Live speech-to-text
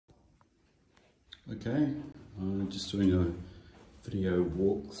Okay, just doing a video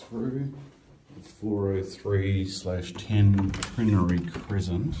walkthrough of 403/10 Trenerry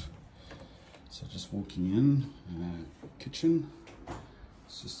Crescent. So just walking in, kitchen,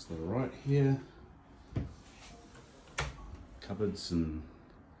 it's just to the right here, cupboards and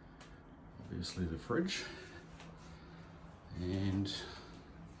obviously the fridge, and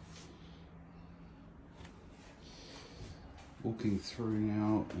walking through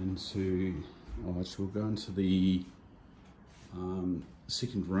now into, we'll go into the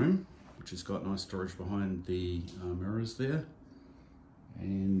second room, which has got nice storage behind the mirrors there,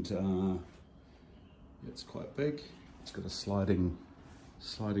 and it's quite big. It's got a sliding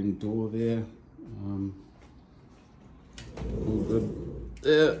door there. All good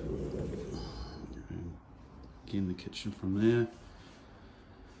there. And again, the kitchen from there.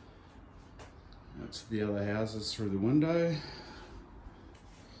 Out to the other houses through the window.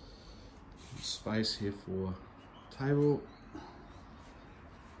 Space here for table.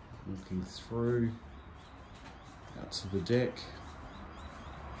 Walking through out to the deck.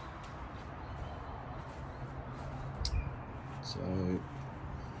 So,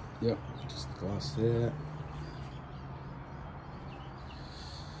 yep, just the glass there.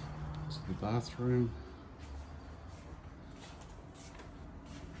 To the bathroom.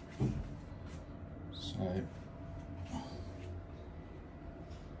 So,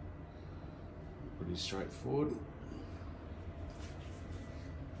 pretty straightforward.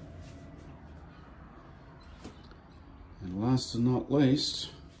 And last but not least,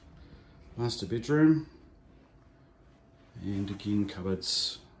 master bedroom. And again,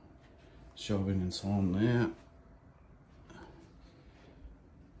 cupboards, shelving and so on there.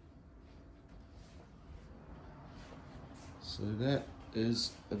 So that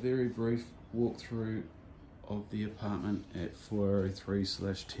is a very brief walkthrough of the apartment at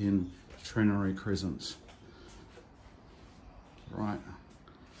 403/10 Trenerry Crescent. Right,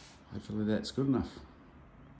 hopefully that's good enough.